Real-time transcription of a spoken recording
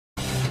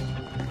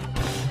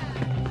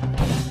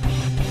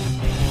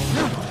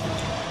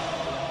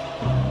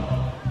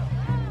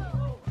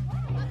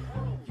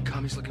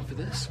for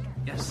this?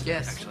 Yes.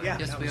 Actually.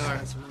 Yes, we are.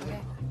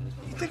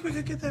 You think we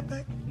could get that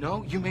back?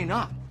 No, you may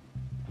not.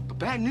 But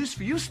bad news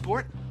for you,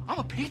 sport. I'm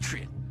a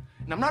patriot.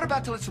 And I'm not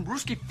about to let some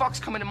Ruski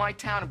fucks come into my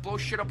town and blow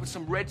shit up with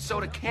some red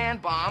soda can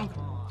bomb.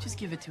 Just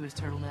give it to his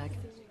turtleneck.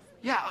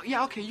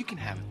 Yeah, okay, you can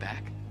have it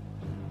back.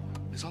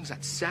 As long as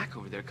that sack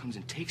over there comes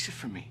and takes it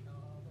from me.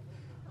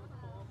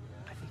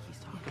 I think he's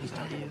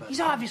talking about you. He's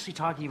obviously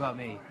talking about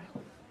me.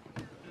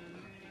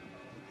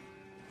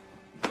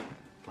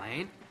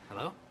 Blaine,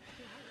 hello?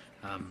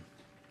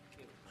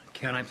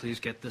 Can I please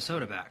get the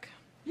soda back?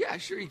 Yeah,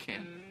 sure you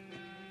can.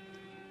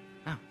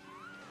 Oh.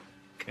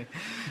 Okay.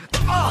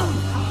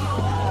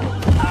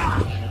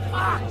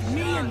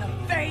 Me in the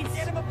face!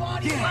 Get him a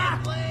body! Yeah,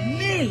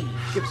 me!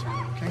 Gibson,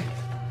 okay?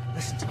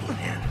 Listen to me,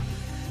 man.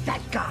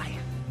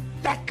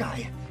 That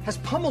guy has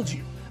pummeled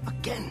you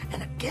again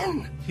and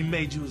again. He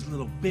made you his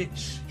little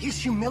bitch. He's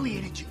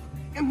humiliated you,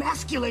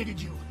 emasculated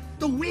you.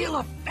 The wheel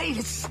of fate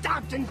has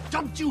stopped and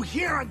dumped you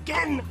here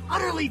again,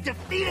 utterly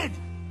defeated.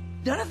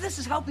 None of this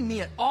is helping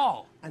me at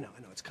all. I know,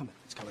 it's coming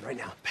right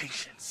now.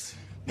 Patience.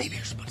 Maybe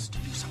you're supposed to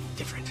do something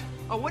different.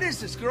 Oh, what is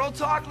this, girl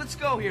talk? Let's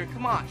go here,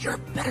 come on. You're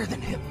better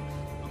than him.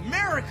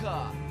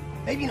 America!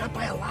 Maybe not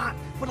by a lot,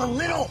 but a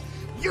little.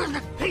 You're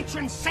the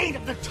patron saint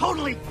of the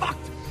totally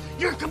fucked.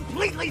 You're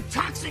completely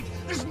toxic.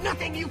 There's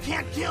nothing you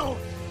can't kill.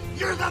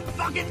 You're the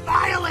fucking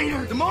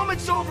violator. The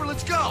moment's over,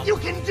 let's go. You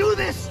can do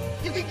this.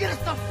 You can get us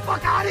the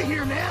fuck out of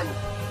here, man.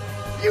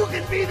 You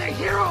can be the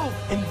hero.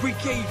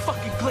 Enrique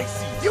fucking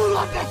Iglesias. You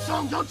love that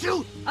song, don't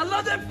you? I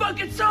love that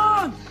fucking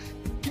song!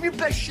 Give me your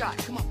best shot.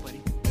 Come on, buddy.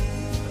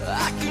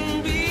 I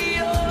can be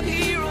your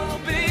hero,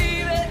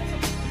 baby.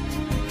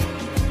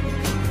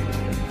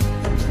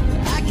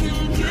 I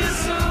can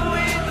kiss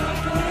away the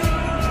pain.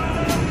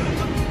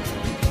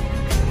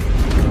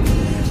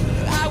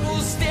 I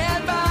will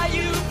stand by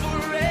you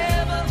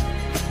forever.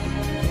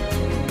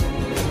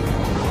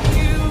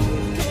 You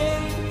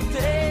can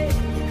take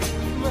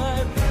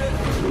my breath.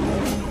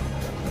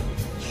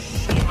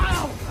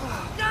 Ow!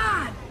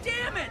 God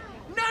damn it!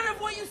 None of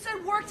what you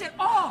said worked at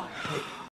all!